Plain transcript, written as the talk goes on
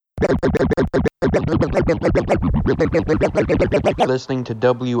Listening to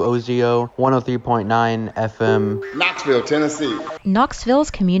WOZO 103.9 FM, Knoxville, Tennessee.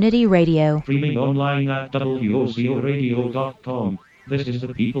 Knoxville's community radio. Streaming online at WOZOradio.com. This is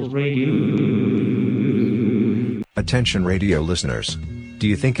the People's Radio. Attention radio listeners. Do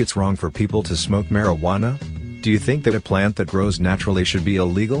you think it's wrong for people to smoke marijuana? Do you think that a plant that grows naturally should be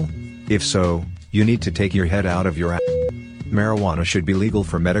illegal? If so, you need to take your head out of your ass. Marijuana should be legal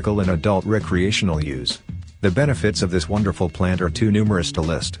for medical and adult recreational use. The benefits of this wonderful plant are too numerous to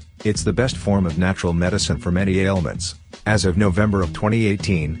list. It's the best form of natural medicine for many ailments. As of November of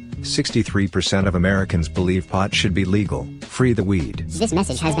 2018, 63% of Americans believe pot should be legal. Free the weed. This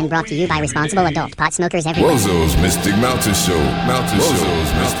message has been brought to you by responsible adult pot smokers everywhere. WOZO's Mystic Mountain Show.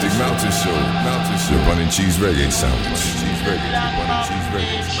 WOZO's Mystic Mountain Show. Your bun and cheese reggae sandwich.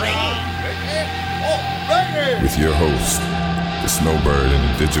 With your host, the Snowbird and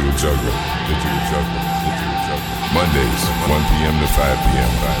the Digital Juggler. Mondays, 1 p.m. to 5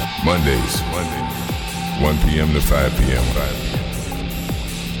 p.m. Mondays, 1 p.m. to 5 p.m.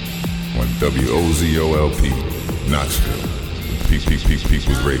 On WOZOLP, Knoxville,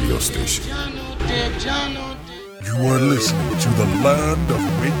 People's Radio Station. You are listening to the Land of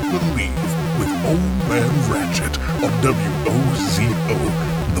Make-Believe with Old Man Ratchet on WOZO,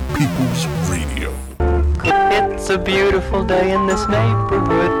 the People's Radio. It's a beautiful day in this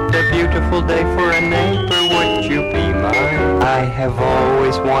neighborhood, a beautiful day for a neighbor, would you be mine? I have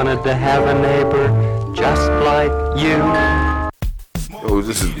always wanted to have a neighbor just like you. Yo,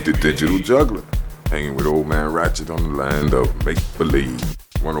 this is the Digital Juggler, hanging with Old Man Ratchet on the Land of Make-Believe,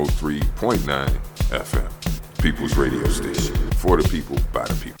 103.9 FM, People's Radio Station, for the people, by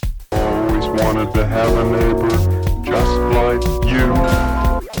the people. Always wanted to have a neighbor just like you.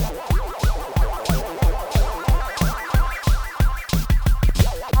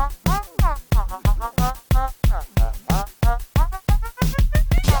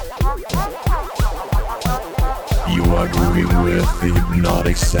 You are grooving with the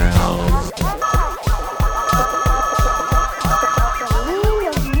hypnotic sound.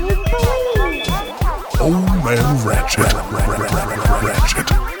 Old Man Ratchet.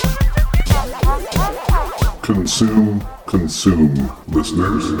 Consume,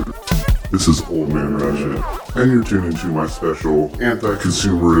 listeners. This is Old Man Ratchet, and you're tuning to my special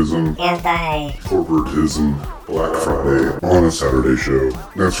anti-consumerism, anti-corporatism Black Friday on a Saturday show.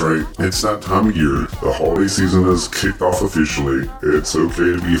 That's right, it's that time of year. The holiday season has kicked off officially. It's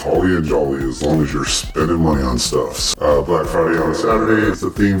okay to be holly and jolly as long as you're spending money on stuff. Black Friday on a Saturday is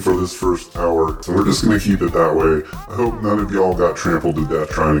the theme for this first hour, so we're just gonna keep it that way. I hope none of y'all got trampled to death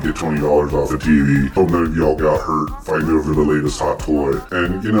trying to get $20 off a TV. Hope none of y'all got hurt fighting over the latest hot toy.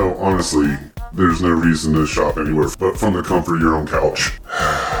 And you know, honestly, there's no reason to shop anywhere but from the comfort of your own couch.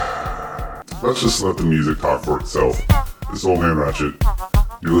 Let's just let the music talk for itself. This is Old Man Ratchet.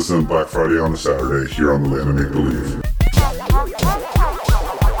 You're listening to Black Friday on a Saturday here on the Land of Make Believe.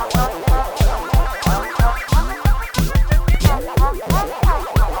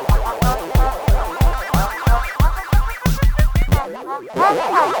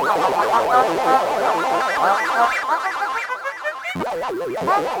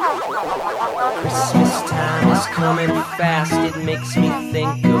 Christmas time is coming fast. It makes me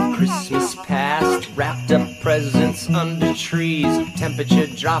think of Christmas past. Wrapped up presents under trees, temperature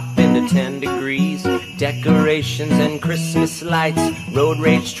dropping to 10 degrees. Decorations and Christmas lights, road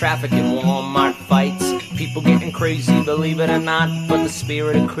rage, traffic and Walmart fights. People getting crazy, believe it or not, but the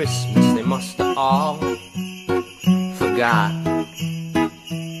spirit of Christmas they must have all forgot.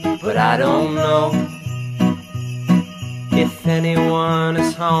 But I don't know if anyone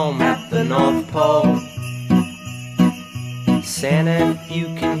is home at the North Pole. Santa, if you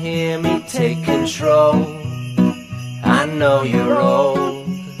can hear me, take control. I know you're old.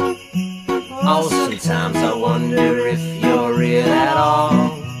 Oh, sometimes I wonder if you're real at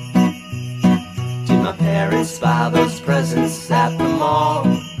all. Did my parents buy those presents at the mall?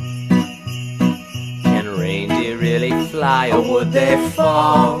 Can reindeer really fly or would they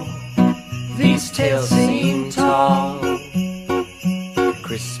fall? These tales seem tall.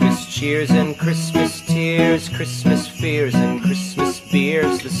 Christmas cheers and Christmas tears, Christmas fears and Christmas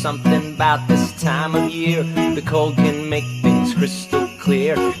beers. There's something about this time of year, the cold can make things crystal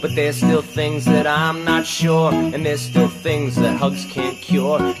clear. But there's still things that I'm not sure, and there's still things that hugs can't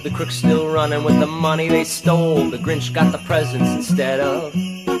cure. The crook's still running with the money they stole. The Grinch got the presents instead of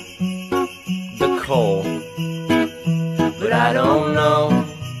the coal. But I don't know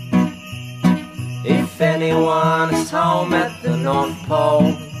if anyone is home at the North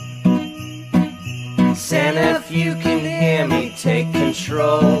Pole. Santa, if you can hear me, take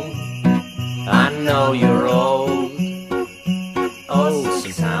control. I know you're old. Oh,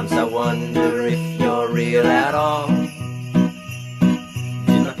 sometimes I wonder if you're real at all.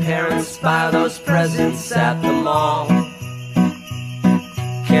 Did my parents buy those presents at the mall?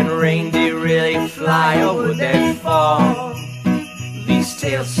 Can reindeer really fly, or would they fall? These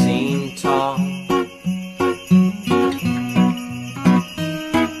tales seem tall.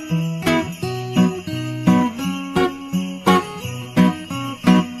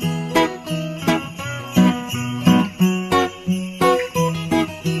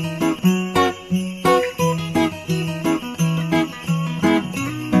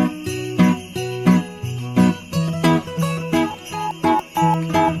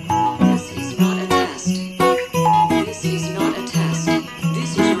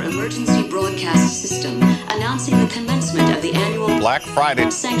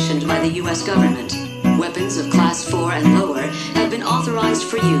 Sanctioned by the U.S. government. Weapons of Class 4 and lower have been authorized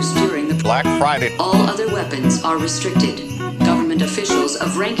for use during the Black Friday. All other weapons are restricted. Government officials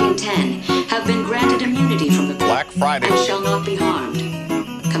of ranking 10 have been granted immunity from the Black Friday and shall not be harmed.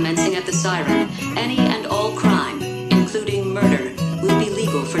 Commencing at the siren, any and all crime, including murder, will be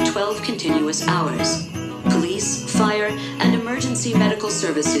legal for 12 continuous hours. Police, fire, and emergency medical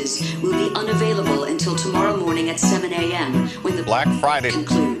services will be unavailable until tomorrow morning at 7 a.m. when the Black Friday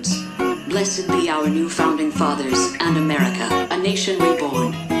concludes. Blessed be our new founding fathers and America, a nation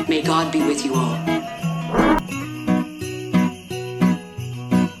reborn. May God be with you all.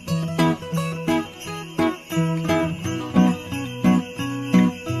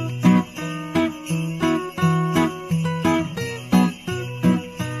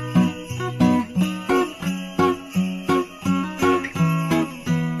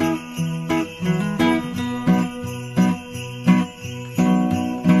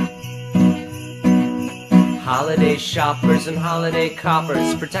 Holiday shoppers and holiday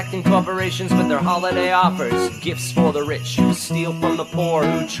coppers, protecting corporations with their holiday offers. Gifts for the rich who steal from the poor,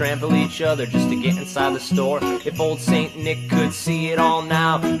 who trample each other just to get inside the store. If old Saint Nick could see it all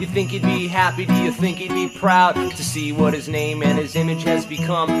now, you think he'd be happy? Do you think he'd be proud to see what his name and his image has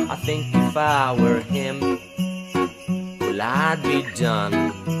become? I think if I were him, well, I'd be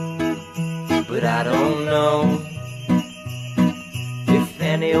done. But I don't know if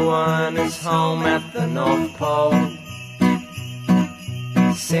anyone is home at the North Pole.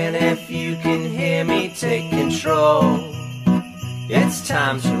 Santa, if you can hear me, take control. It's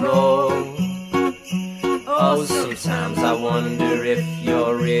time to roll. Oh, sometimes I wonder if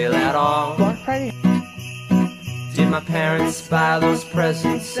you're real at all. Did my parents buy those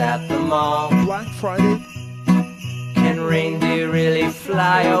presents at the mall? Black Friday. Can reindeer really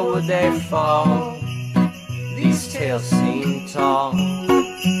fly, or would they fall? These tales seem tall.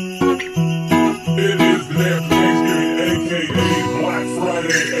 It is Black Thanksgiving, a.k.a. Black Friday,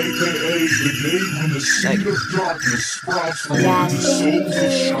 a.k.a. the day when the seed of darkness sprouts from the souls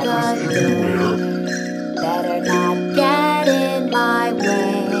of shoppers everywhere. Better not get in my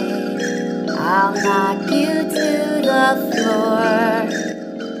way. I'll knock you to the floor,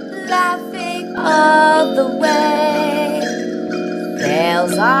 laughing all the way.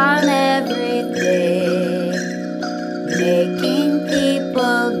 Sales on everything, making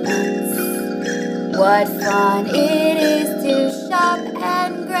people nuts. What fun it is to shop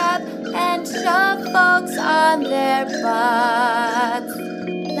and grab and shove folks on their butts.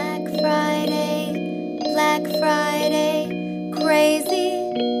 Black Friday, crazy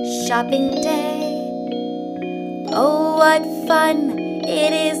shopping day. Oh, what fun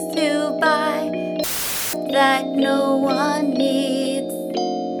it is to buy that no one needs.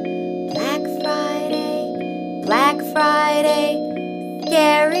 Black Friday,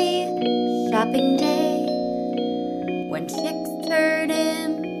 scary shopping day. When chicks turn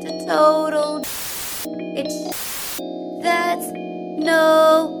into total it's that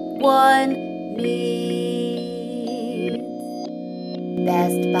no one needs.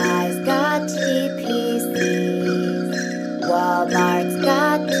 Best Buy's got cheap PCs, Walmart's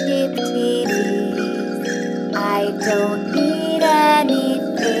got cheap TVs. I don't need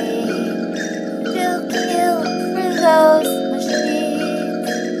anything, still kill for those machines.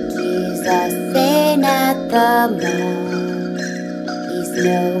 Jesus ain't at the mall, he's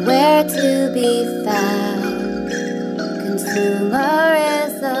nowhere to be found.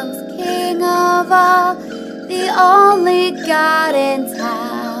 Consumerism's king of all, the only God in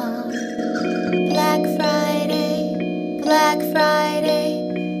town. Black Friday,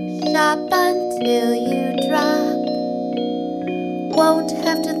 shop until you drop. Won't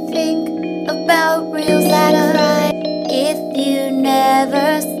have to think about real Black Friday if you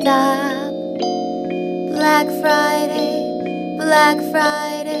never stop. Black Friday, Black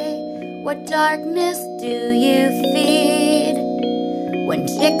Friday, what darkness do you feed? When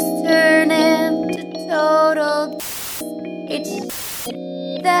chicks turn into total it's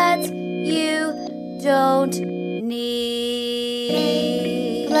that you don't need.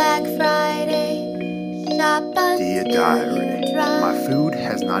 Black Friday, shop until Dear Diary, you drop. my food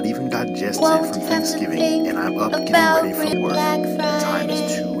has not even digested Won't from have to Thanksgiving, think and I'm up getting about ready for work. Black The time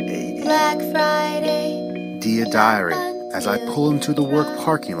is 2 a.m. Black Friday. Dear Diary, as I pull into the work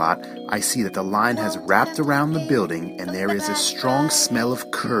parking lot, I see that the line has wrapped around the building and there is a strong smell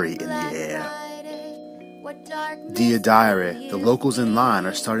of curry in the air. Dear Diary, the locals in line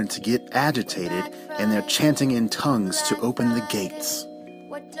are starting to get agitated and they're chanting in tongues to open the gates.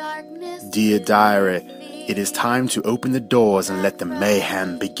 Dear Diary, it is time to open the doors and let the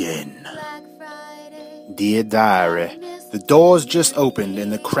mayhem begin. Dear Diary, the doors just opened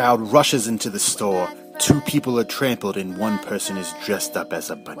and the crowd rushes into the store. 2 people are trampled and 1 person is dressed up as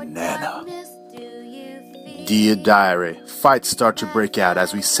a banana. Dear Diary, fights start to break out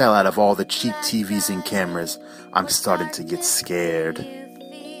as we sell out of all the cheap TVs and cameras. I'm starting to get scared.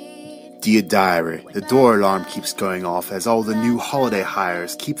 Dear Diary, the door alarm keeps going off as all the new holiday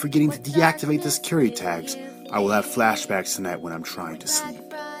hires keep forgetting to deactivate the security tags. I will have flashbacks tonight when I'm trying to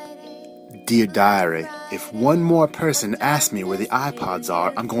sleep. Dear Diary, if 1 more person asks me where the iPods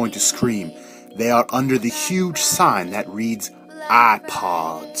are, I'm going to scream. They are under the huge sign that reads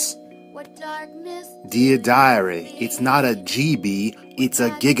iPods. Dear Diary, it's not a GB, it's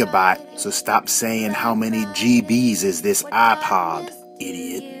a gigabyte, so stop saying how many GBs is this iPod,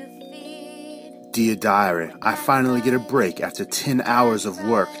 idiot. Dear Diary, I finally get a break after 10 hours of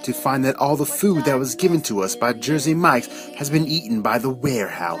work to find that all the food that was given to us by Jersey Mike's has been eaten by the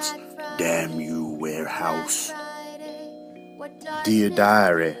warehouse. Damn you, warehouse. Dear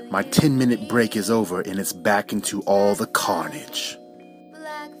Diary, my 10-minute break is over and it's back into all the carnage.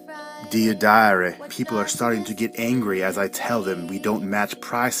 Dear Diary, people are starting to get angry as I tell them we don't match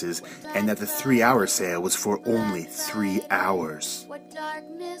prices and that the 3-hour sale was for only 3 hours.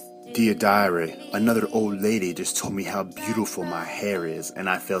 Dear Diary, another old lady just told me how beautiful my hair is and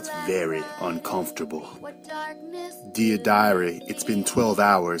I felt very uncomfortable. Dear Diary, it's been 12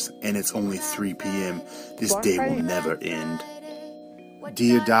 hours and it's only 3 p.m. This day will never end.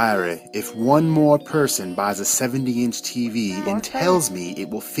 Dear Diary, if 1 more person buys a 70-inch TV and tells me it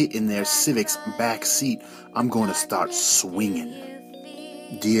will fit in their Civic's back seat, I'm going to start swinging.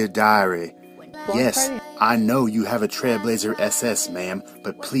 Dear Diary, yes, I know you have a Trailblazer SS, ma'am,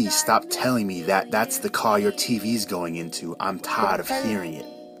 but please stop telling me that that's the car your TV's going into. I'm tired of hearing it.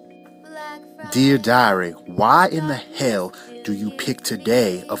 Dear Diary, why in the hell do you pick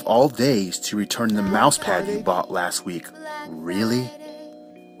today of all days to return the mousepad you bought last week? Really?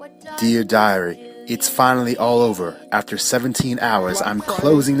 Dear Diary, it's finally all over. After 17 hours, I'm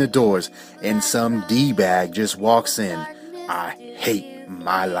closing the doors and some D-bag just walks in. I hate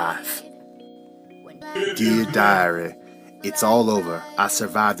my life. Dear Diary, it's all over. I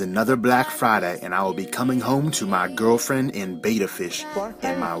survived another Black Friday and I will be coming home to my girlfriend in Beta Fish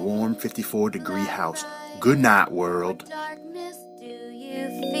in my warm 54-degree house. Good night, world.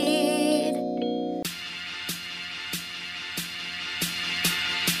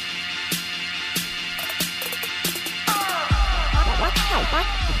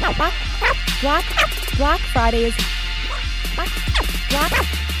 Black Friday is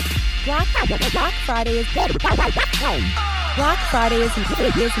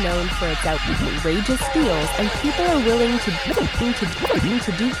known for its outrageous deals, and people are willing to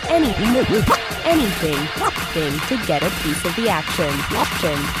do anything to get a piece of the action.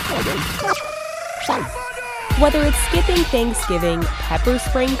 Whether it's skipping Thanksgiving, pepper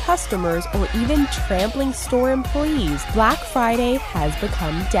spraying customers, or even trampling store employees, Black Friday has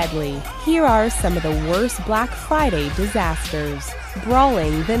become deadly. Here are some of the worst Black Friday disasters.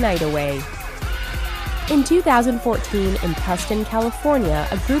 Brawling the night away. In 2014, in Tustin, California,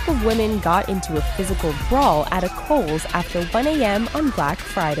 a group of women got into a physical brawl at a Kohl's after 1 a.m. on Black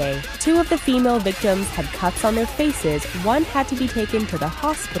Friday. 2 of the female victims had cuts on their faces. 1 had to be taken to the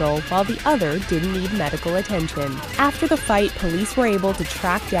hospital, while the other didn't need medical attention. After the fight, police were able to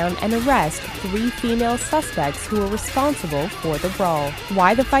track down and arrest 3 female suspects who were responsible for the brawl.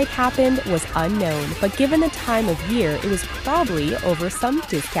 Why the fight happened was unknown, but given the time of year, it was probably over some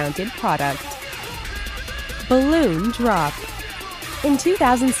discounted product. Balloon drop. In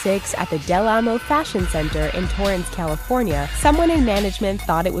 2006, at the Del Amo Fashion Center in Torrance, California, someone in management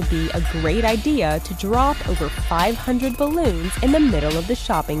thought it would be a great idea to drop over 500 balloons in the middle of the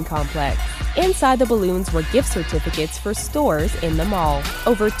shopping complex. Inside the balloons were gift certificates for stores in the mall.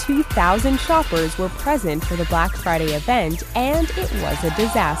 Over 2,000 shoppers were present for the Black Friday event, and it was a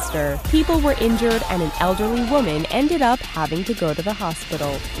disaster. People were injured, and an elderly woman ended up having to go to the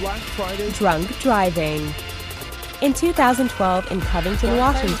hospital. Black Friday. Drunk driving. In 2012, in Covington,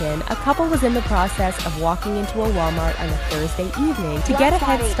 Washington, a couple was in the process of walking into a Walmart on a Thursday evening to get a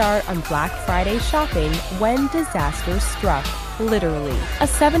head start on Black Friday shopping when disaster struck. Literally. A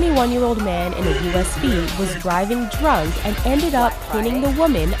 71-year-old man in a USV was driving drunk and ended up pinning the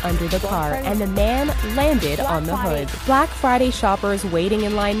woman under the car, and the man landed on the hood. Black Friday shoppers waiting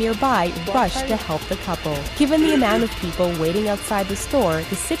in line nearby rushed to help the couple. Given the amount of people waiting outside the store,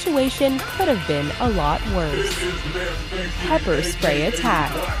 the situation could have been a lot worse. Pepper spray attack.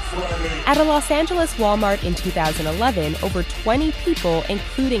 At a Los Angeles Walmart in 2011, over 20 people,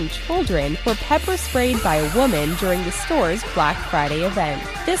 including children, were pepper sprayed by a woman during the store's Black Friday event.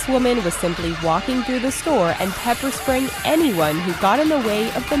 This woman was simply walking through the store and pepper spraying anyone who got in the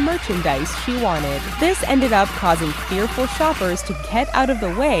way of the merchandise she wanted. This ended up causing fearful shoppers to get out of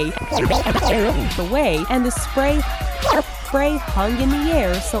the way, and the spray hung in the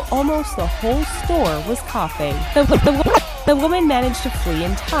air, so almost the whole store was coughing. The woman managed to flee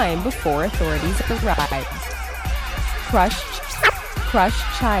in time before authorities arrived.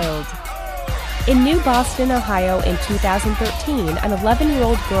 Crushed child. In New Boston, Ohio in 2013, an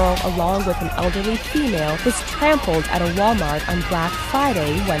 11-year-old girl along with an elderly female was trampled at a Walmart on Black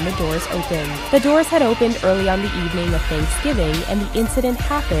Friday when the doors opened. The doors had opened early on the evening of Thanksgiving, and the incident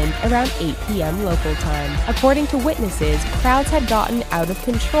happened around 8 p.m. local time. According to witnesses, crowds had gotten out of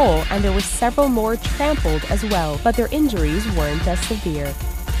control and there were several more trampled as well, but their injuries weren't as severe.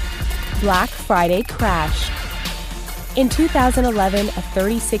 Black Friday crash. In 2011, a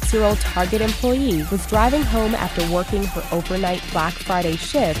 36-year-old Target employee was driving home after working her overnight Black Friday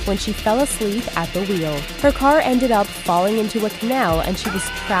shift when she fell asleep at the wheel. Her car ended up falling into a canal and she was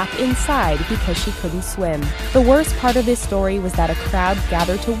trapped inside because she couldn't swim. The worst part of this story was that a crowd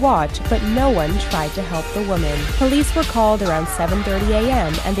gathered to watch, but no one tried to help the woman. Police were called around 7:30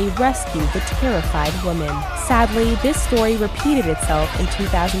 a.m. and they rescued the terrified woman. Sadly, this story repeated itself in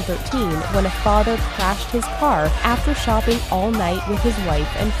 2013 when a father crashed his car after shopping all night with his wife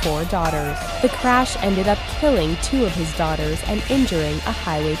and 4 daughters. The crash ended up killing 2 of his daughters and injuring a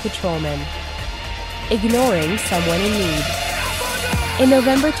highway patrolman. Ignoring someone in need. In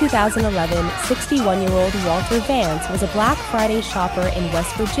November 2011, 61-year-old Walter Vance was a Black Friday shopper in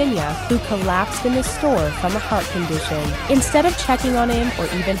West Virginia who collapsed in the store from a heart condition. Instead of checking on him or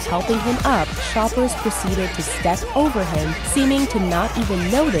even helping him up, shoppers proceeded to step over him, seeming to not even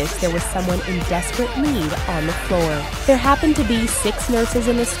notice there was someone in desperate need on the floor. There happened to be 6 nurses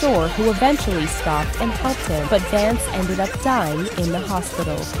in the store who eventually stopped and helped him, but Vance ended up dying in the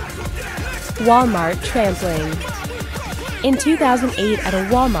hospital. Walmart trampling. In 2008, at a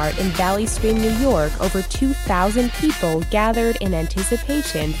Walmart in Valley Stream, New York, over 2,000 people gathered in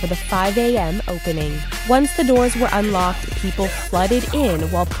anticipation for the 5 a.m. opening. Once the doors were unlocked, people flooded in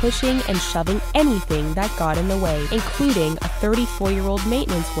while pushing and shoving anything that got in the way, including a 34-year-old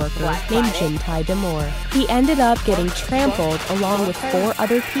maintenance worker named Jim Ty Demore. He ended up getting trampled along with 4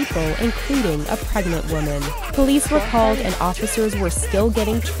 other people, including a pregnant woman. Police were called and officers were still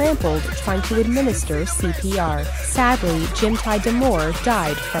getting trampled trying to administer CPR. Sadly, Jim Ty Demore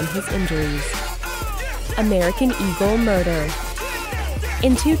died from his injuries. American Eagle murder.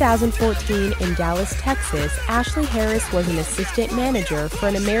 In 2014, in Dallas, Texas, Ashley Harris was an assistant manager for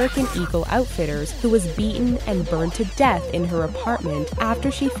an American Eagle Outfitters who was beaten and burned to death in her apartment after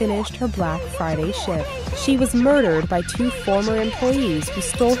she finished her Black Friday shift. She was murdered by 2 former employees who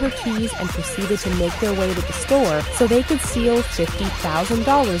stole her keys and proceeded to make their way to the store so they could steal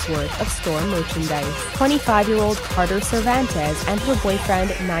 $50,000 worth of store merchandise. 25-year-old Carter Cervantes and her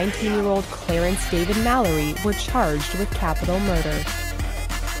boyfriend, 19-year-old Clarence David Mallory, were charged with capital murder.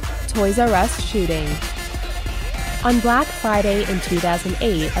 Toys R Us shooting. On Black Friday in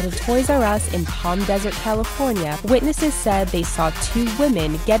 2008, at a Toys R Us in Palm Desert, California, witnesses said they saw 2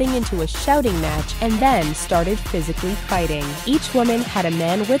 women getting into a shouting match and then started physically fighting. Each woman had a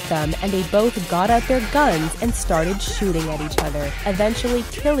man with them, and they both got out their guns and started shooting at each other, eventually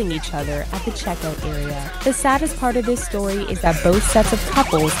killing each other at the checkout area. The saddest part of this story is that both sets of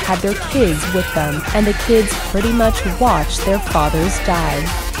couples had their kids with them, and the kids pretty much watched their fathers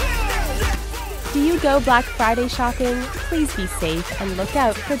die. Do you go Black Friday shopping? Please be safe and look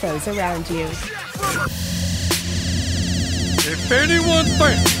out for those around you. If anyone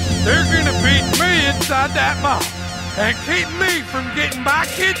thinks they're gonna beat me inside that mall and keep me from getting my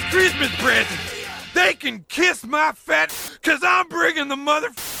kids' Christmas presents, they can kiss my fat, cause I'm bringing the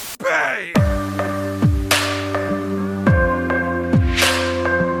mother pay.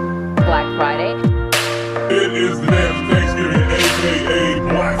 Black Friday. It is the day of Thanksgiving, aka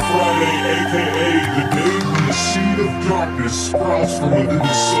Black Friday, aka the day when the seed of darkness sprouts from within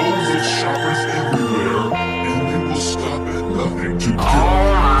the souls of shoppers everywhere, and they will stop at nothing to kill.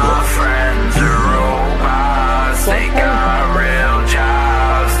 All my friends are robots, they got real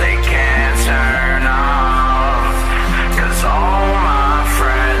jobs, they can't turn off. Cause all my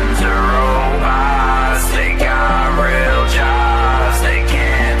friends are robots, they got real jobs, they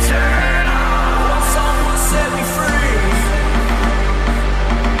can't turn off. Won't someone set me free?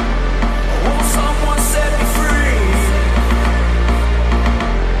 Won't someone set me free?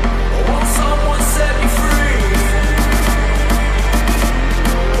 Won't someone set me free?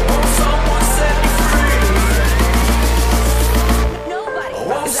 Won't someone set me free? Nobody.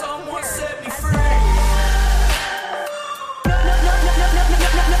 Won't someone set me free?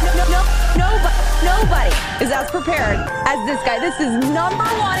 Nobody is as prepared as this guy. This is number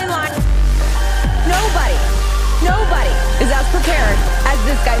one in line. Nobody is as prepared as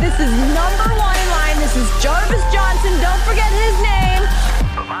this guy. This is number one in line. This is Jarvis Johnson. Don't forget his name.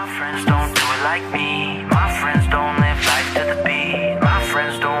 But my friends don't do it like me. My friends don't live life to the beat. My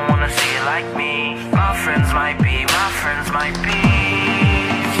friends don't wanna see it like me. My friends might be, my friends might be.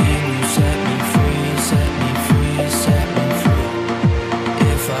 Can you set me free, set me free, set me free?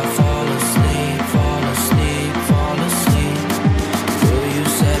 If I fall asleep, fall asleep, fall asleep, will you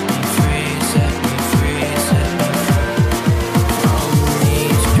set me free, set me free, set me free? From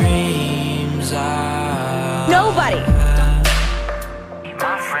these dreams I... Nobody.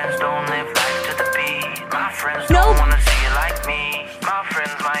 My friends don't live life to the beat. My friends don't wanna see it like me. My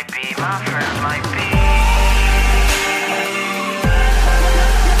friends might be, my friends might be.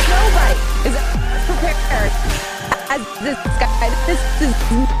 Nobody is as prepared as this guy. This is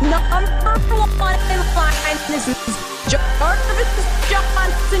number one in line. This is Jarvis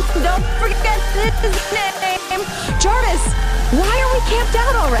Johnson. Don't forget his name. Jarvis, why are we camped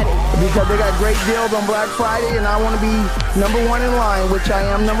out already? Because they got great deals on Black Friday, and I want to be number one in line, which I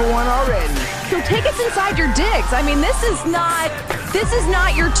am number one already. So take us inside your digs. I mean, this is not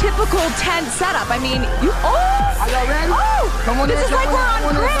your typical tent setup. I mean, you. Oh, are y'all ready? Oh, come on this in, is like we're on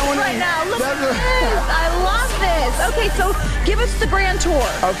Grinch right now. Look at this. I love this. Okay, so give us the grand tour.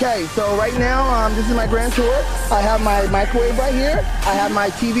 Okay, so right now, this is my grand tour. I have my microwave right here. I have my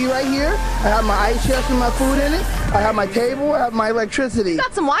TV right here. I have my ice chest with my food in it. I have my table. I have my electricity. You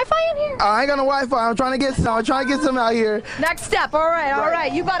got some Wi-Fi in here? I ain't got no Wi-Fi. I'm trying to get some. I'm trying to get some out here. Next step. All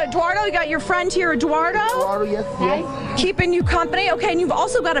right. You got Eduardo. You got your friend here, Eduardo. Eduardo, yes. Keeping you company. Okay, and you've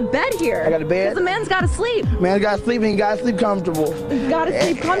also got a bed here. I got a bed. Because the man's got to sleep. Man's got to sleep, and he got to sleep comfortable. He's got to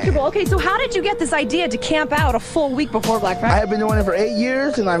sleep comfortable. Okay, so how did you get this idea to camp out a full week before Black Friday? I have been doing it for 8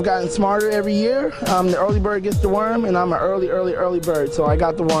 years, and I've gotten smarter every year. The early bird gets the worm, and I'm an early bird, so I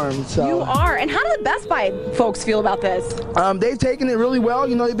got the worm. So. You are. And how do the Best Buy folks feel about this? They've taken it really well.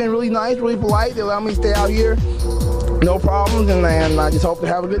 You know, they've been really nice, really polite. They allow me to stay out here. No problems, and I just hope to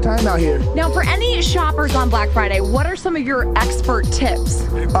have a good time out here. Now, for any shoppers on Black Friday, what are some of your expert tips?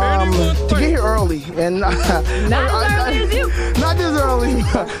 To get here early, and not as early as you. Not this early,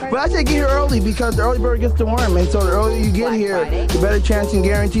 but I say get here early because the early bird gets the worm, and so the earlier you get here, the better chance and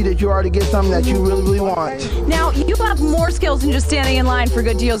guarantee that you already get something that you really want. Now, you have more skills than just standing in line for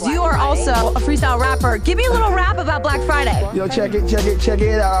good deals. You are also a freestyle rapper. Give me a little rap about Black Friday. Yo, check it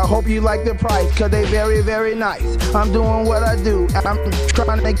out. I hope you like the price, because they very, very nice. I'm doing what I do. I'm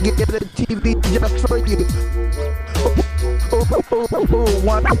trying to get a TV just for you.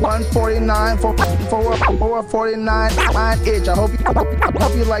 149 for 449 inch. I hope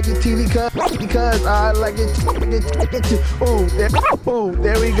you like the TV because I like it too.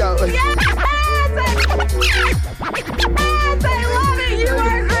 There we go. Yes, I love it. You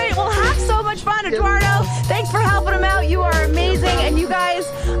are great. We'll have so much fun, Eduardo. Thanks for helping him out. You are amazing. And you guys,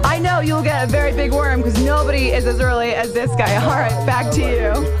 I know you'll get a very big worm because nobody is as early as this guy. All right, back to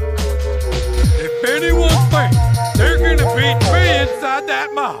you. If anyone thinks they're gonna beat me inside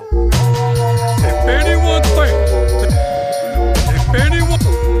that mall, if anyone thinks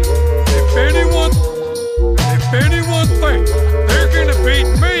they're gonna beat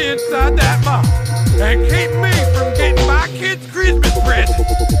me inside that mall and keep me from getting my kids' Christmas presents,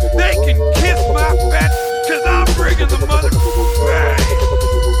 they can kiss my fat, cause I'm bringing the mother back.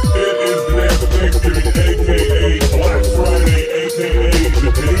 It is the day of Thanksgiving, aka Black Friday, aka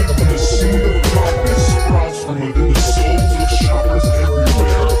the day when the seed of darkness sprouts from within the souls of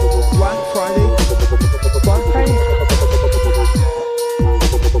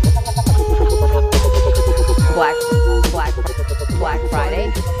Black Friday.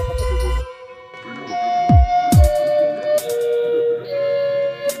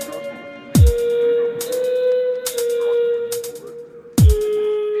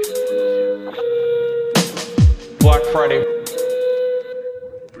 Black Friday.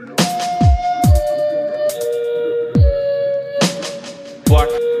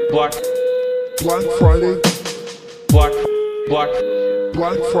 Black Friday.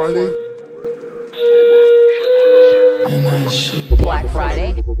 Black Friday. Black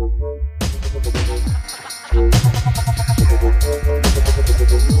Friday.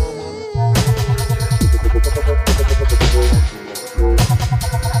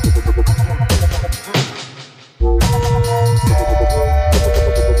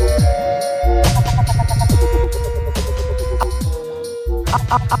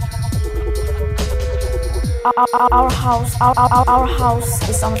 Our house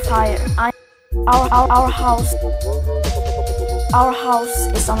is on fire. Our house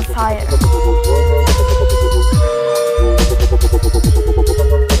is on fire.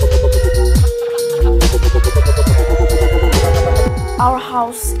 Our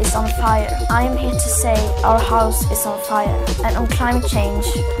house is on fire. I am here to say our house is on fire. And on climate change,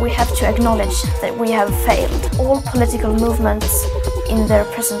 we have to acknowledge that we have failed. All political movements in their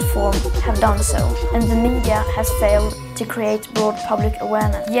present form have done so, and the media has failed to create broad public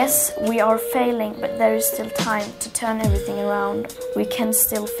awareness. Yes, we are failing, but there is still time to turn everything around. We can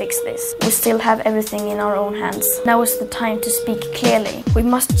still fix this. We still have everything in our own hands. Now is the time to speak clearly. We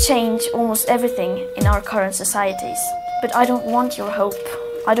must change almost everything in our current societies. But I don't want your hope.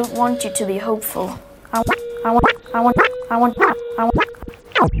 I don't want you to be hopeful. I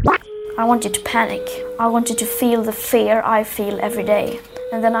want you to panic. I want you to feel the fear I feel every day.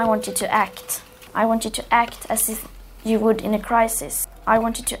 And then I want you to act. I want you to act as if you would in a crisis. I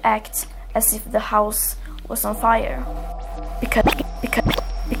want you to act as if the house was on fire.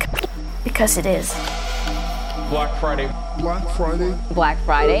 Because it is. Black Friday. Black Friday. Black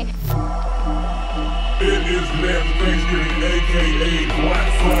Friday. It is Black Thanksgiving, aka Black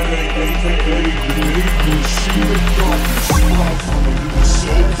Friday, aka the April shit.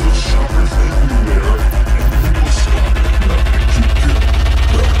 So for shoppers everywhere, and we will stop at nothing to get back.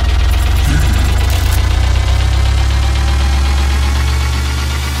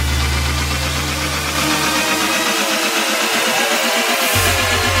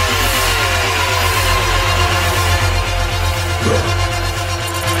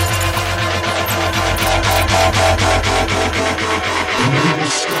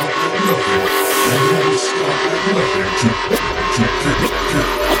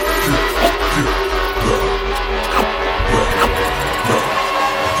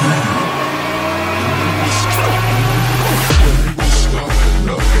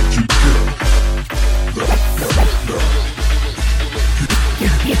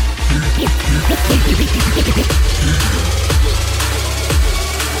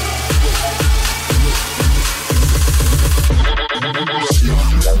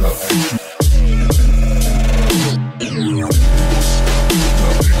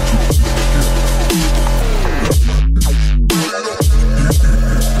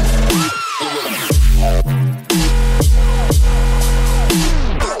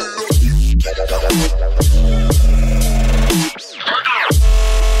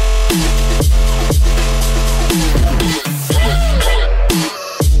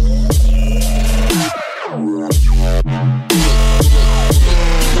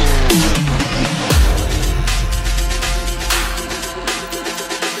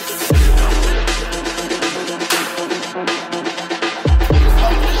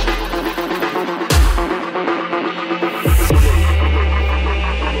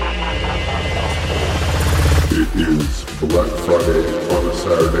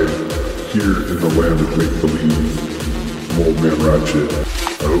 Old Man Ratchet.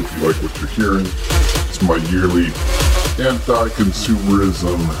 I hope you like what you're hearing. It's my yearly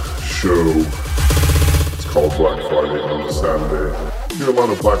anti-consumerism show. It's called Black Friday on a Saturday. Hear a lot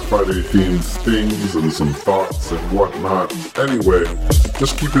of Black Friday themed things and some thoughts and whatnot. Anyway,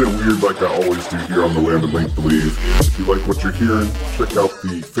 just keeping it weird like I always do here on the Land of Make Believe. If you like what you're hearing, check out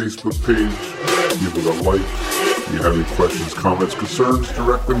the Facebook page, give it a like. If you have any questions, comments, concerns,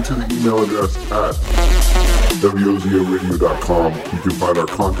 direct them to the email address at WOZOradio.com. You can find our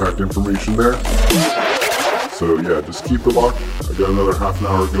contact information there. So yeah, just keep it locked. I got another half an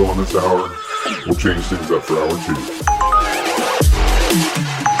hour to go on this hour. We'll change things up for hour 2.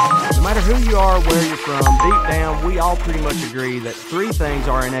 No matter who you are, where you're from, deep down, we all pretty much agree that 3 things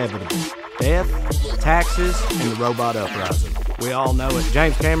are inevitable: death, taxes, and the robot uprising. We all know it.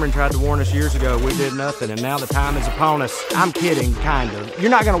 James Cameron tried to warn us years ago. We did nothing, and now the time is upon us. I'm kidding, kind of.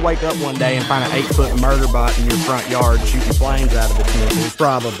 You're not going to wake up one day and find an 8-foot murder bot in your front yard shooting flames out of its nipples,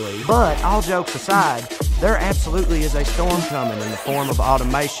 probably. But all jokes aside, there absolutely is a storm coming in the form of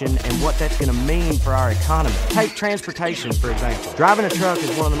automation and what that's going to mean for our economy. Take transportation, for example. Driving a truck is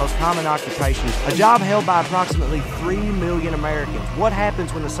one of the most common occupations, a job held by approximately 3 million Americans. What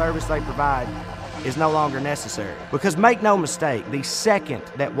happens when the service they provide is no longer necessary? Because make no mistake, the second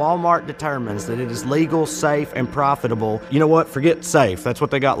that Walmart determines that it is legal, safe, and profitable, you know what? Forget safe. That's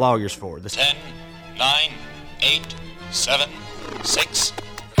what they got lawyers for. 10, 9, 8, 7, 6,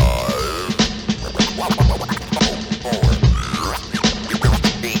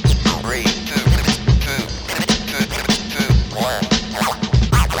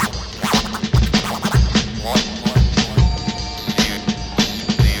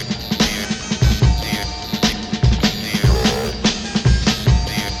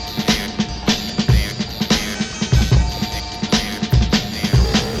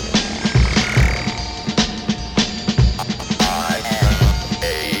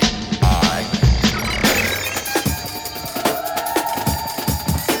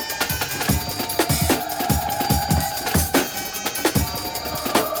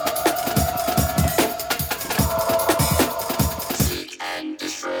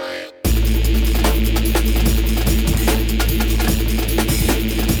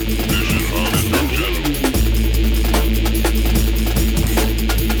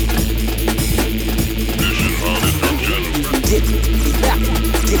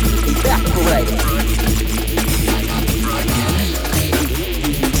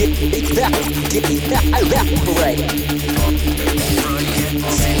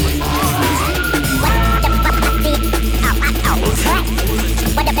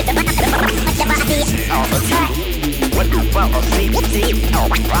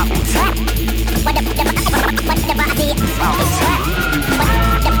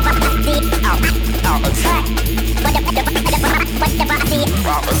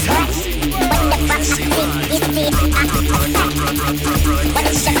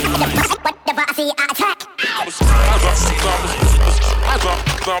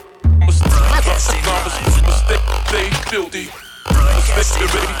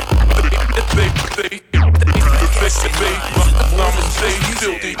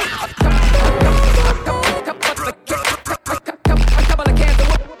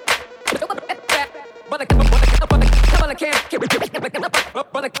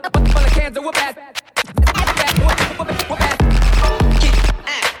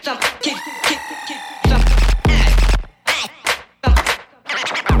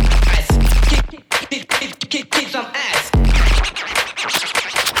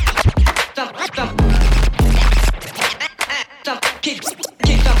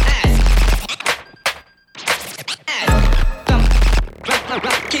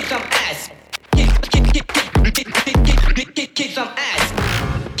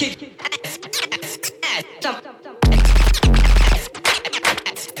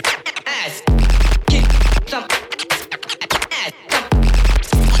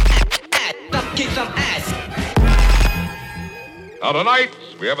 Now tonight,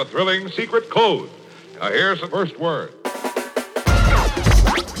 we have a thrilling secret code. Now here's the first word.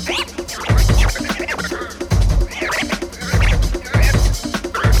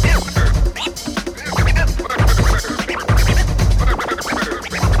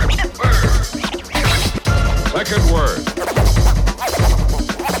 Second word.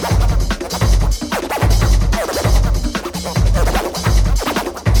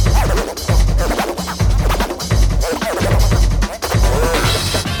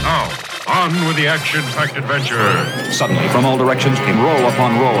 On with the action-packed adventure. Suddenly, from all directions came row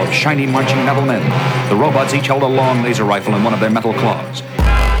upon row of shiny marching metal men. The robots each held a long laser rifle in one of their metal claws.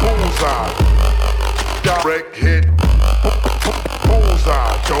 Bullseye. Direct hit.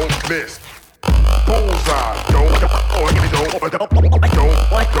 Bullseye. Don't miss. Bullseye. Don't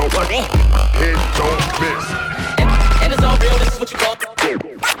hit. Don't miss. And it's all real. This is what you call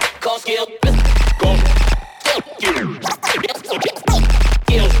skill. Go.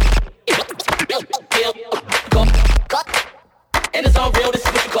 And it's all real, this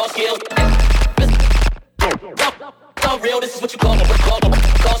is what you call skill. It's all real, this is what you call skill.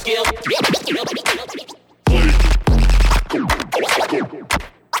 Skill,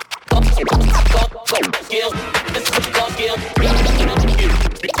 this is what you call skill.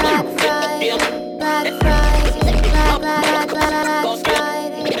 Black Friday, Black Friday, Black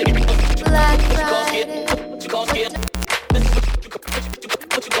Friday, Black Friday. What you call skill? This is what you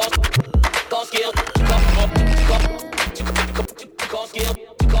call skill.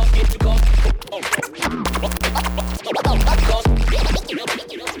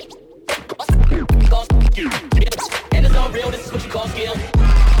 And it's not real, this is what you call skill.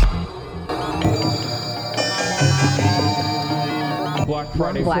 Black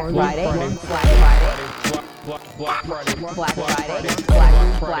Friday, Black Friday, Black Friday, Black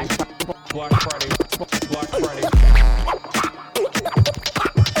Friday, Black Friday.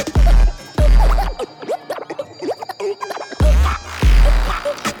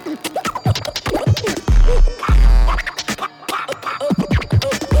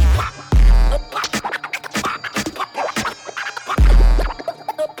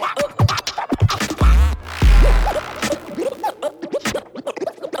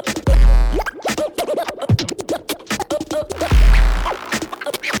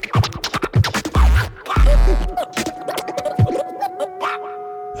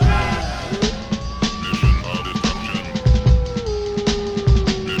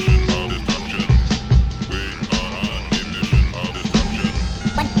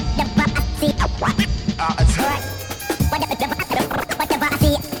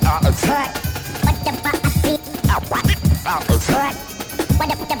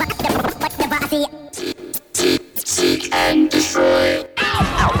 Seek and destroy.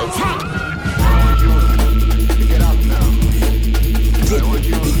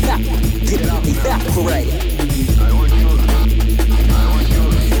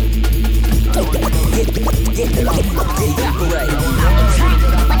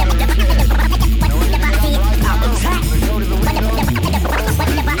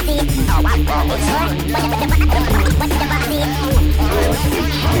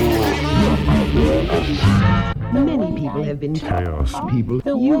 Many people have been Kaos people.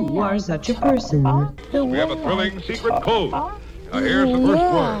 You are such a person. We have a thrilling secret code. Now here's the first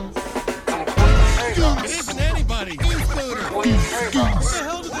word. Isn't anybody? Where the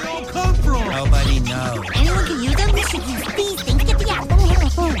hell did they all come from? Nobody knows. Anyone can use them? We should use these things to get the out.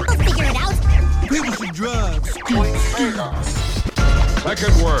 We'll figure it out. People should drive.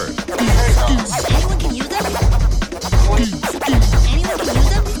 Second word. Anyone can use them? Anyone can use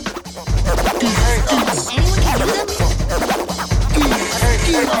them?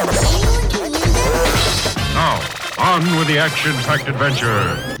 Now, on with the action-packed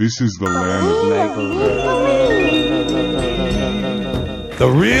adventure. This is the land of The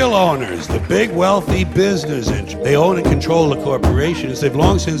real owners, the big wealthy business, they own and control the corporations. They've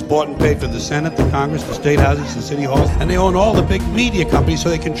long since bought and paid for the Senate, the Congress, the state houses, the city halls, and they own all the big media companies, so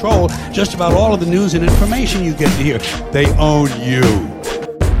they control just about all of the news and information you get to hear. They own you.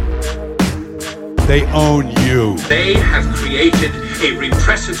 They own you. They have created a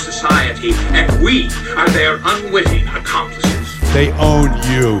repressive society, and we are their unwitting accomplices. They own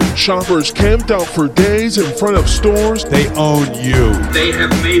you. Shoppers camped out for days in front of stores. They own you. They have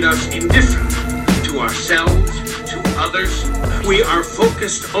made us indifferent to ourselves, to others. We are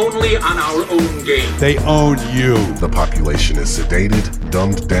focused only on our own gain. They own you. The population is sedated,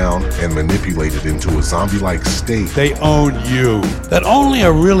 dumbed down, and manipulated into a zombie-like state. They own you. That only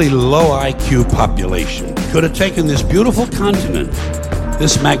a really low IQ population could have taken this beautiful continent,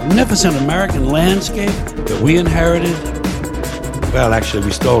 this magnificent American landscape that we inherited. Well, actually,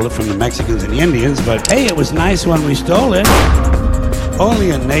 we stole it from the Mexicans and the Indians, but hey, it was nice when we stole it.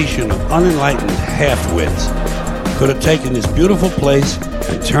 Only a nation of unenlightened half-wits could have taken this beautiful place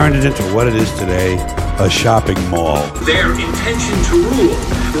and turned it into what it is today, a shopping mall. Their intention to rule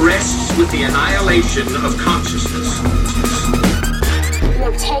rests with the annihilation of consciousness. You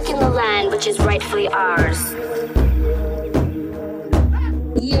have taken the land which is rightfully ours.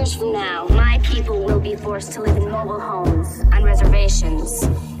 Years from now, my people will be forced to live in mobile homes on reservations.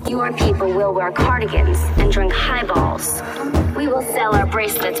 Your people will wear cardigans and drink highballs. We will sell our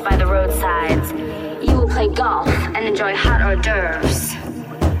bracelets by the roadsides. You will play golf and enjoy hot hors d'oeuvres.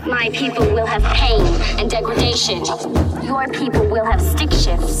 My people will have pain and degradation. Your people will have stick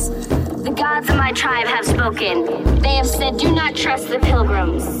shifts. The gods of my tribe have spoken. They have said, do not trust the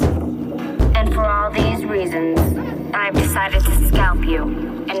pilgrims. And for all these reasons, I've decided to scalp you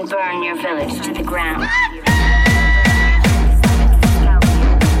and burn your village to the ground.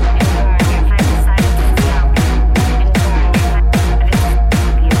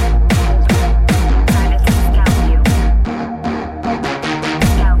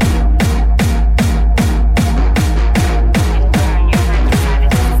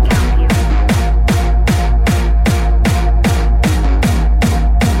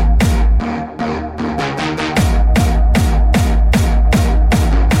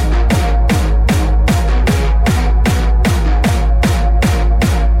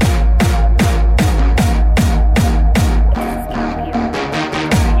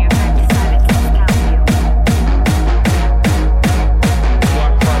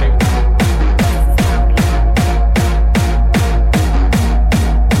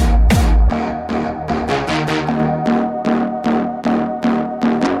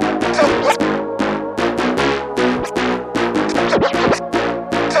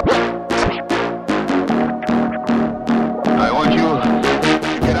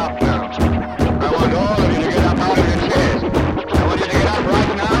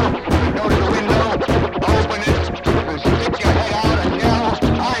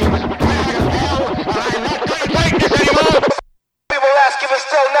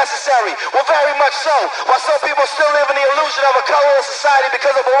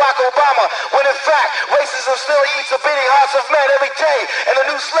 because of Barack Obama, when in fact, racism still eats the beating hearts of men every day, and the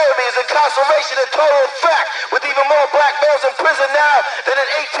new slavery is incarceration in total fact, with even more black males in prison now than in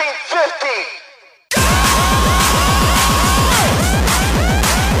 1850.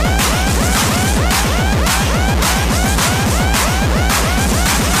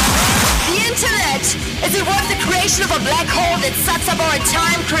 Is it worth the creation of a black hole that sucks up our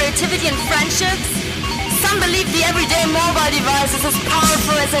time, creativity, and friendships? Some believe the everyday mobile device is as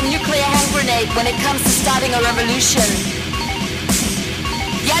powerful as a nuclear hand grenade when it comes to starting a revolution.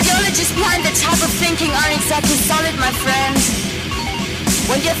 The ideologies behind the type of thinking aren't exactly solid, my friend.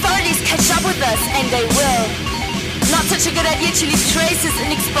 When the authorities catch up with us, and they will, not such a good idea to leave traces and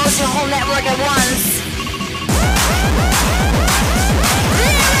expose your whole network at once.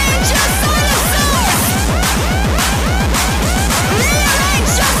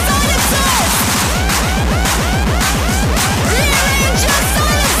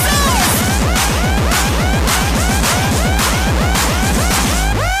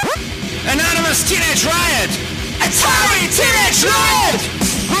 Anonymous Teenage Riot! Atari Teenage Riot!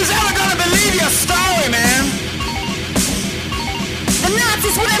 Who's ever gonna believe your story, man? The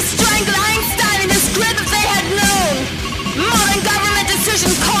Nazis would have strangled Einstein in his grid if they had known. Modern government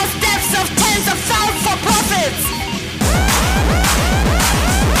decisions caused deaths of tens of thousands for profits.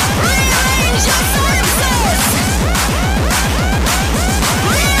 Rearrange your silences!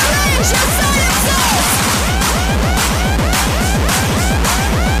 Rearrange your silences!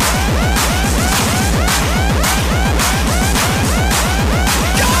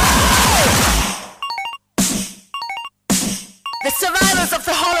 The survivors of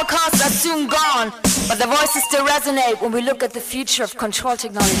the Holocaust are soon gone, but their voices still resonate when we look at the future of control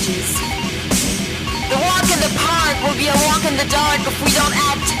technologies. The walk in the park will be a walk in the dark if we don't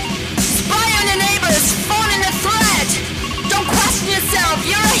act. Spy on your neighbors, phone in a threat. Don't question yourself,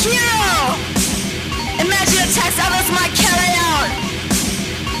 you're a hero. Imagine attacks others might carry out.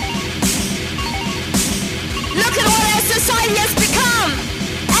 Look at what our society has become.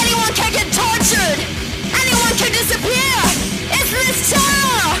 Anyone can get tortured. Anyone can disappear. It's this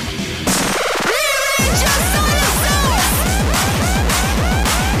terror! Rearrange your silences!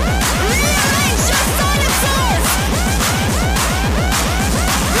 Rearrange your silences!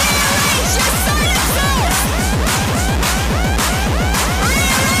 Rearrange your silences!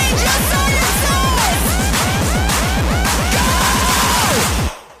 Rearrange your silences! Go!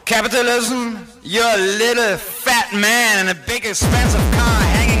 Capitalism, you're a little fat man in a big expensive car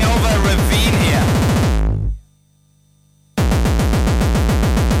hanging over a ravine here.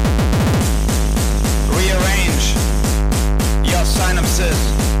 Synapses.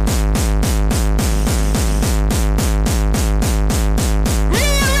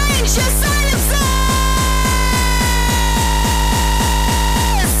 Rearrange your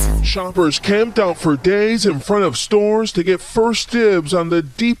silences! Shoppers camped out for days in front of stores to get first dibs on the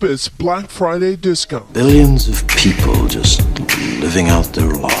deepest Black Friday discount. Billions of people just living out their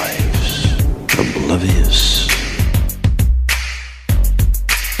lives, oblivious.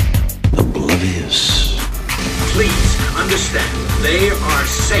 Oblivious. Please understand, they are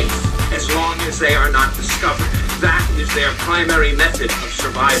safe as long as they are not discovered. That is their primary method of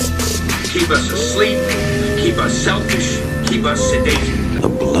survival. Keep us asleep, keep us selfish, keep us sedated.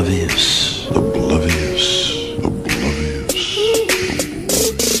 Oblivious. Oblivious. Oblivious.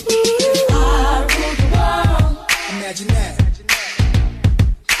 I rule the world. Imagine that.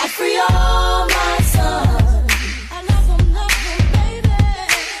 I free all my sons. I love them, baby.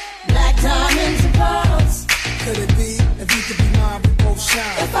 Black diamonds and pearls. Could it be if you could be mine, we both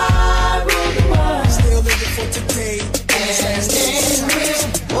shine? If I rule the world, still living for today. And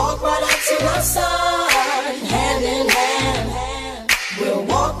we'll walk right up to the sun, hand in hand. We'll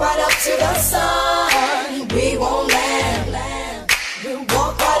walk right up to the sun. We won't land. We'll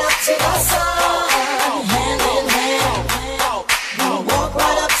walk right up to the sun, hand in hand. We'll walk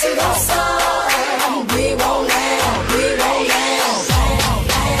right up to the sun. We won't land. We won't land.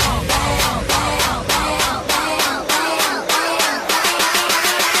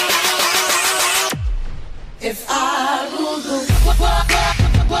 If I rule the world,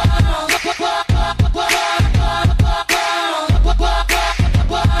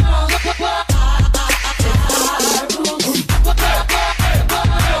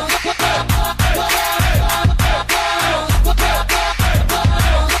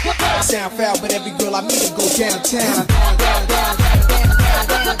 sound foul, but every girl I meet will go downtown.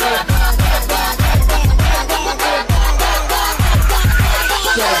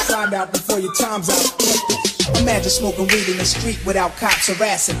 Better find out before your time's out. Imagine smoking weed in the street without cops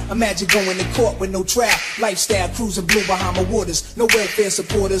harassing. Imagine going to court with no trial. Lifestyle cruising blue Bahama waters. No welfare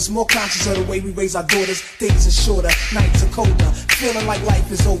supporters. More conscious of the way we raise our daughters. Days are shorter, nights are colder. Feeling like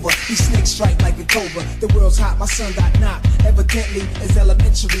life is over. These snakes strike like a cobra. The world's hot, my son got knocked. Evidently, it's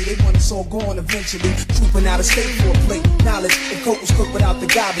elementary. They want us all gone eventually. Trooping out of state for a plate. Knowledge, if coke was cooked without the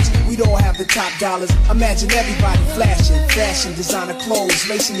garbage, we'd all have the top dollars. Imagine everybody flashing, fashion, designer clothes,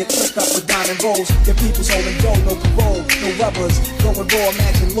 lacing your click up with diamond rolls. Your people's holding dough, no parole, no rubbers. Going raw,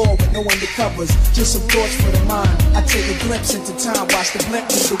 imagine law with no undercovers. Just some thoughts for the mind. I take a glimpse into time, watch the blimp,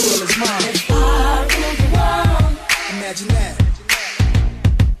 the will is mine. If I rule the world, imagine that.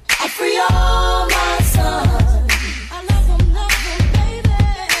 I free all my sons. I love them, baby.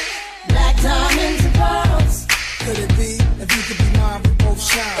 Black diamonds and pearls. Could it be, if you could be mine, we both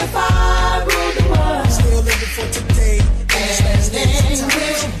shine. If I rule the world, still living for today. And then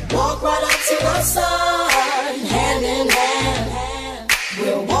we'll walk right up to the sun, hand in hand.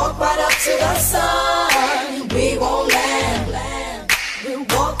 We'll walk right up to the sun, we won't land. We'll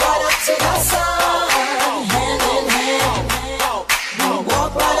walk right up to the sun, hand in hand. We'll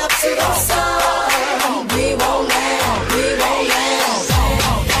walk right up to the sun, we won't land, we won't land.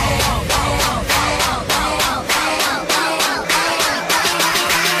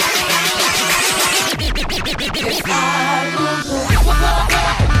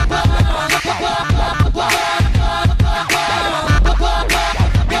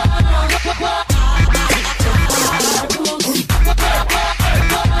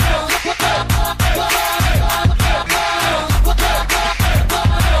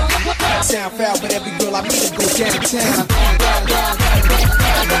 Sound foul, but every girl I meet to go downtown.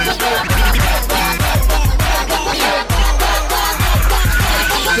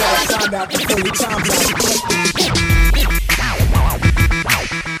 Gotta find out before your time's out.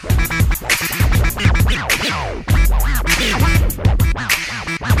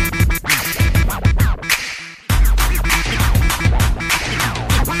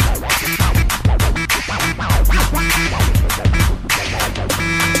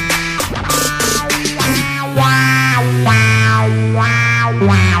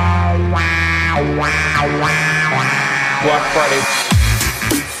 Black Friday.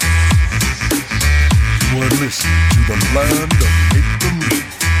 You are listening to the land of make-believe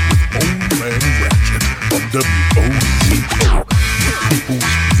with Old Man Ratchet on WOZO, the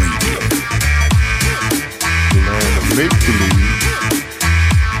People's Radio. The land of make-believe.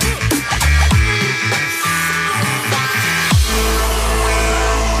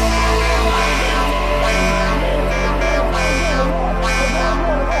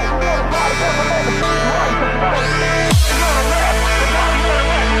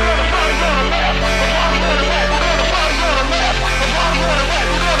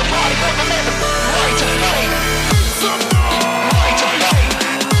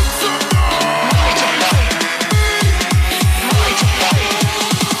 Right.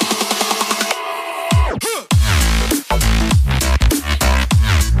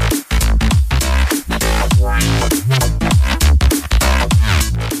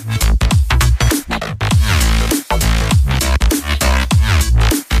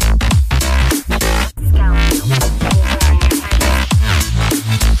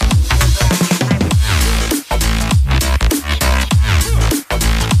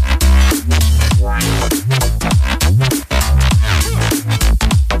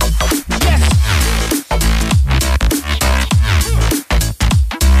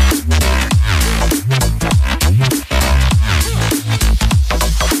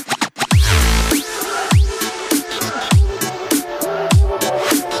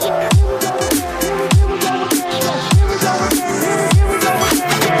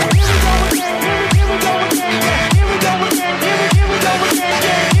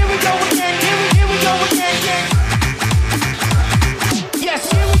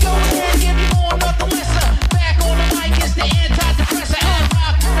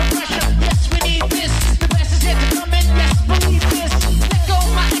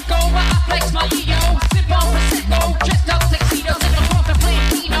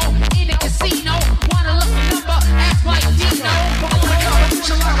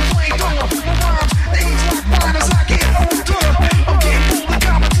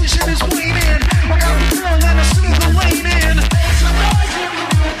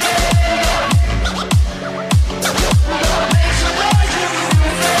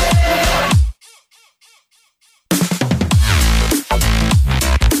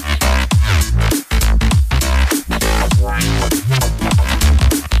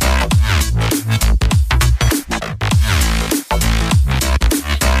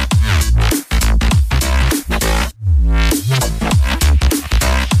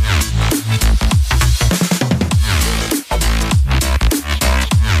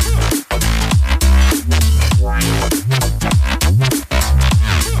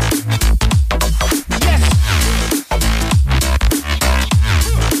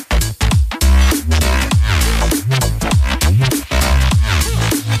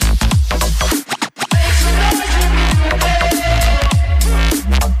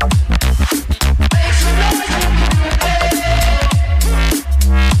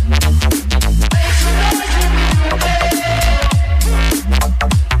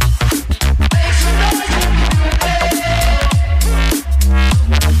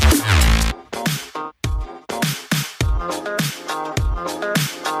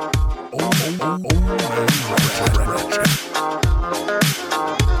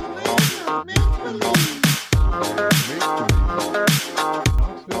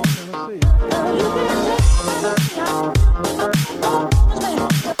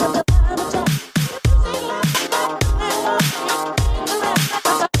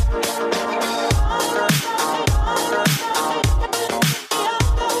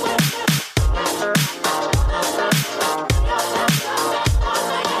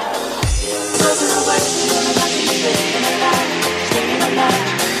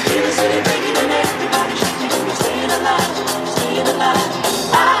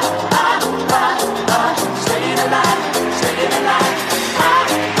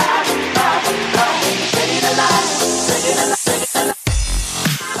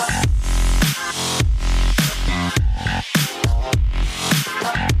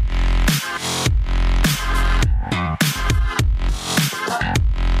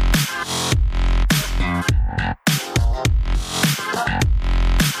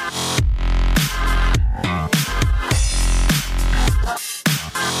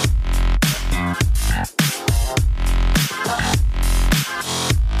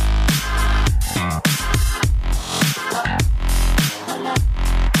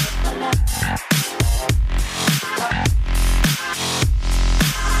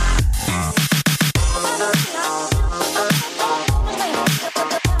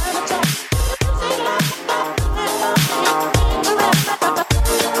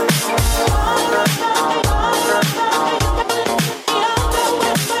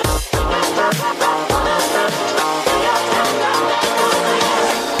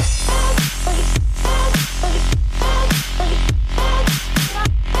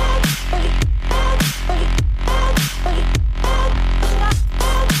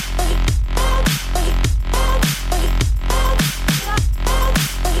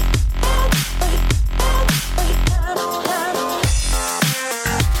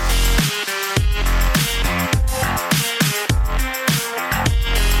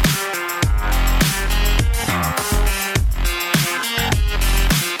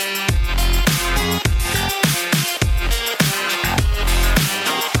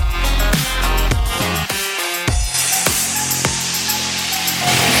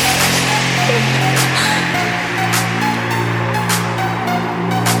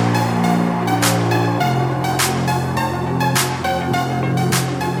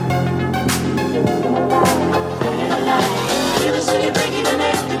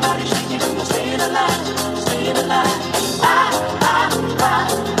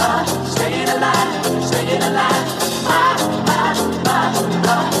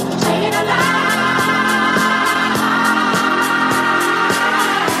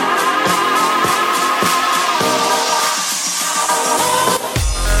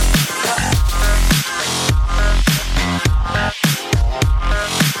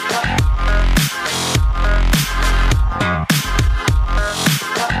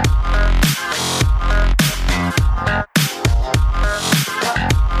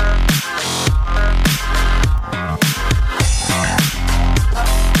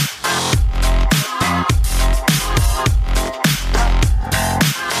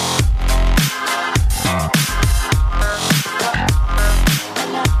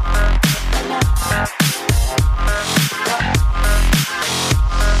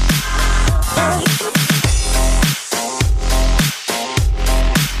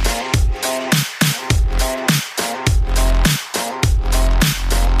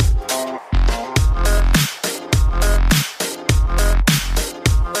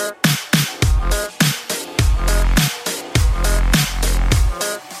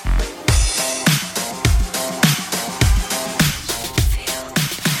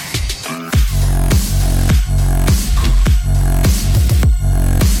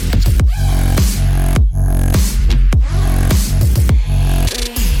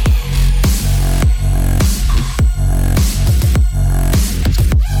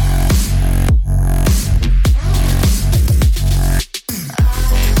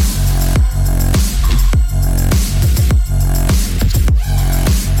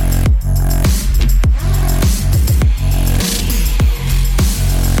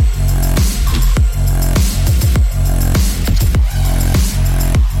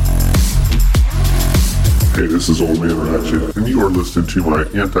 Hey, this is Old Man Ratchet, and you are listening to my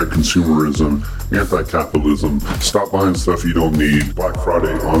anti-consumerism, anti-capitalism, stop buying stuff you don't need, Black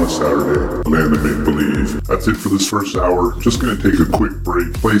Friday on a Saturday, land of make-believe. That's it for this first hour. Just gonna take a quick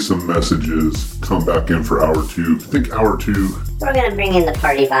break, play some messages, come back in for hour two. I think hour two, we're gonna bring in the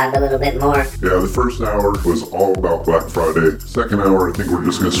party vibe a little bit more. Yeah, the first hour was all about Black Friday. Second hour, I think we're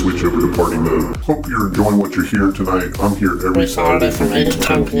just gonna switch over to party mode. Hope you're enjoying what you're hearing tonight. I'm here every Saturday from 8 to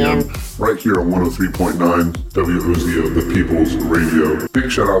 10 p.m. right here on 103.9 WOZO, the People's Radio. Big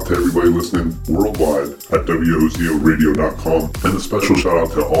shout out to everybody listening worldwide at WOZOradio.com. And a special shout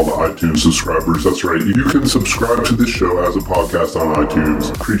out to all the iTunes subscribers. That's right, you can subscribe to this show as a podcast on iTunes.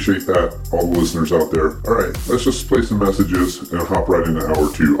 Appreciate that, all the listeners out there. All right, let's just play some messages and hop right into hour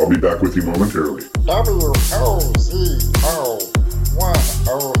two. I'll be back with you momentarily. WOZO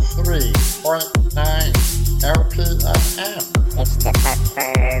 103.9 LPFM. It's the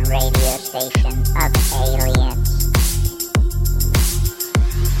preferred radio station of aliens.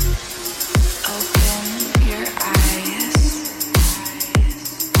 Open your eyes.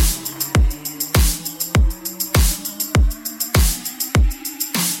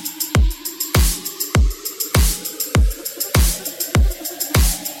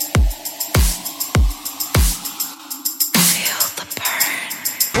 Feel the burn.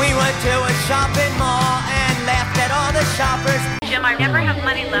 We went to a shopping mall and laughed at all the shoppers. Jim, I never have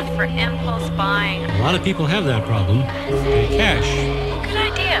money left for impulse buying. A lot of people have that problem. Pay cash. Good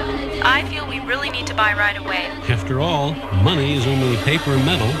idea. I feel we really need to buy right away. After all, money is only paper and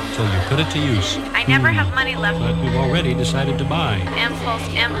metal till you put it to use. I never have money left. But we've already decided to buy. Impulse.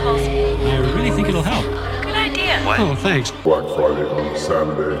 I really think it'll help. Good idea. What? Oh, thanks. Black Friday on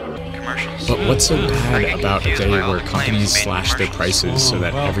Saturday. But what's so bad about a day where companies slash their prices so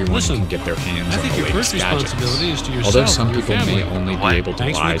that everyone can get their hands on the latest gadgets? Although some people may only be able to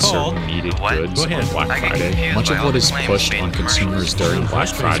buy certain needed goods on Black Friday, much of what is pushed on consumers during Black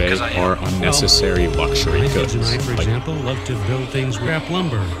Friday are unnecessary luxury goods. For example, love to build things with scrap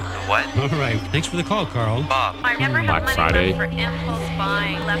lumber. What? All right. Thanks for the call, Carl. Bob. I never have Black money Friday. left for impulse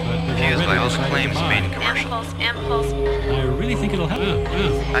buying. Confused by all the claims made in commercials. Impulse. I really think it'll help.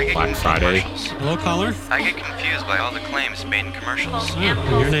 Black Friday. Hello, caller? I get confused by all the claims made in commercials. And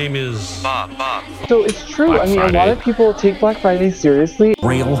your name is Bob. So it's true. Black I mean, Friday. a lot of people take Black Friday seriously.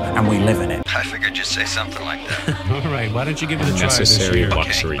 Real, and we live in it. I figured you'd say something like that. All right. Why don't you give it a try this Unnecessary year?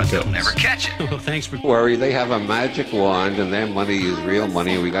 luxury goods. Never catch it. Well, thanks for... Worry, they have a magic wand and their money is real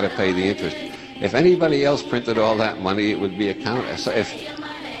money and we got to pay the interest. If anybody else printed all that money, it would be a count. So if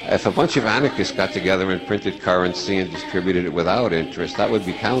a bunch of anarchists got together and printed currency and distributed it without interest, that would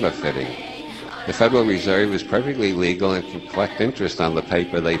be counterfeiting. The Federal Reserve is perfectly legal and can collect interest on the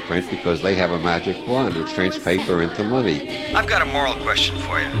paper they print because they have a magic wand which turns paper into money. I've got a moral question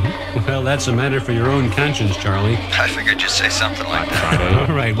for you. Well, that's a matter for your own conscience, Charlie. I figured you'd say something like that.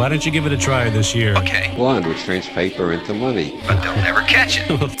 All right. Why don't you give it a try this year? Okay. Wand which turns paper into money. But they'll never catch it.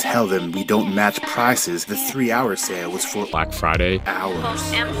 Tell them we don't match prices. The 3-hour sale was for Black Friday. hours.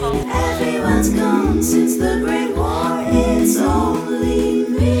 Everyone's gone since the Great War. It's only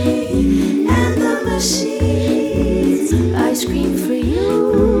me and the machines. I scream for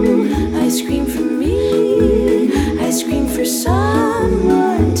you. I scream for me. I scream for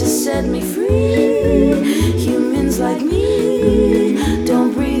someone to set me free. Humans like me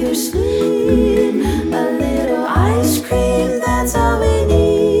don't breathe or sleep. A little ice cream, that's all we need.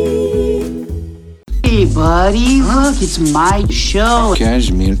 Hey, buddy, look, it's my show.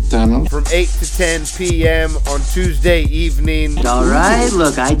 Cashmere Tunnel. From 8 to 10 p.m. on Tuesday evening. All right,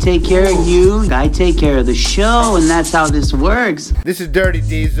 look, I take care of you, I take care of the show, and that's how this works. This is Dirty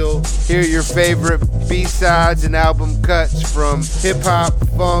Diesel. Here are your favorite B-sides and album cuts from hip-hop,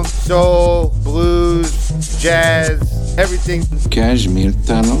 funk, soul, blues, jazz, everything. Cashmere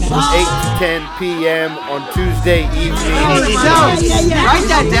Tunnel. From 8 to 10 p.m. on Tuesday evening. Write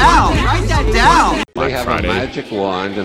that down. They have a magic wand